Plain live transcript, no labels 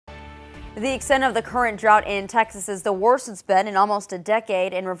The extent of the current drought in Texas is the worst it's been in almost a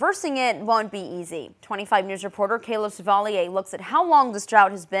decade, and reversing it won't be easy. 25 News reporter Caleb Chevalier looks at how long this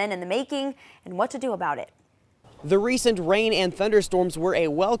drought has been in the making and what to do about it. The recent rain and thunderstorms were a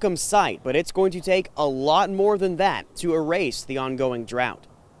welcome sight, but it's going to take a lot more than that to erase the ongoing drought.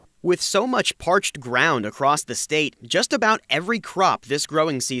 With so much parched ground across the state, just about every crop this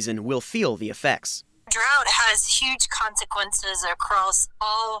growing season will feel the effects. Drought has huge consequences across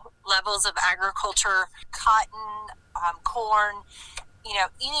all levels of agriculture, cotton, corn.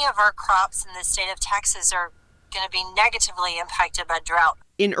 Any of our crops in the state of Texas are going to be negatively impacted by drought.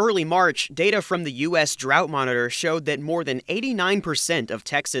 In early March, data from the U.S. Drought Monitor showed that more than 89% of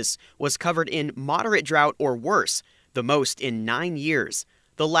Texas was covered in moderate drought or worse, the most in 9 years.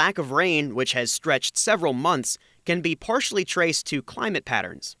 The lack of rain, which has stretched several months, can be partially traced to climate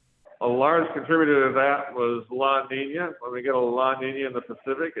patterns. A large contributor to that was La Nina. When we get a La Nina in the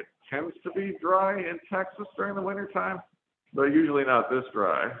Pacific, it tends to be dry in Texas during the wintertime, but usually not this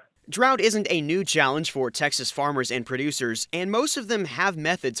dry. Drought isn't a new challenge for Texas farmers and producers, and most of them have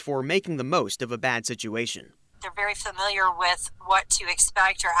methods for making the most of a bad situation. They're very familiar with what to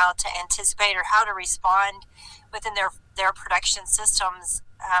expect or how to anticipate or how to respond within their production systems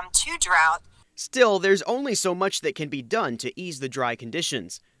to drought. Still, there's only so much that can be done to ease the dry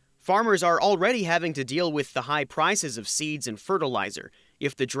conditions. Farmers are already having to deal with the high prices of seeds and fertilizer.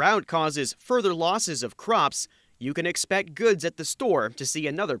 If the drought causes further losses of crops, you can expect goods at the store to see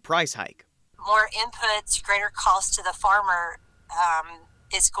another price hike. More inputs, greater cost to the farmer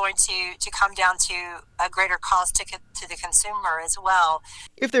is going to come down to a greater cost to the consumer as well.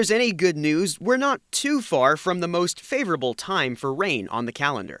 If there's any good news, we're not too far from the most favorable time for rain on the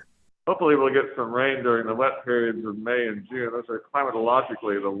calendar. Hopefully we'll get some rain during the wet periods of May and June. Those are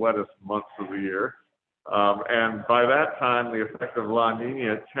climatologically the wettest months of the year. And by that time, the effect of La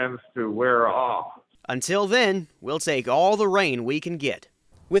Nina tends to wear off. Until then, we'll take all the rain we can get.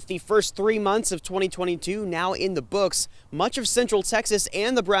 With the first 3 months of 2022 now in the books, much of central Texas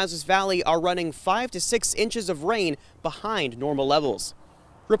and the Brazos Valley are running 5 to 6 inches of rain behind normal levels.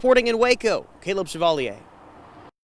 Reporting in Waco, Caleb Chevalier.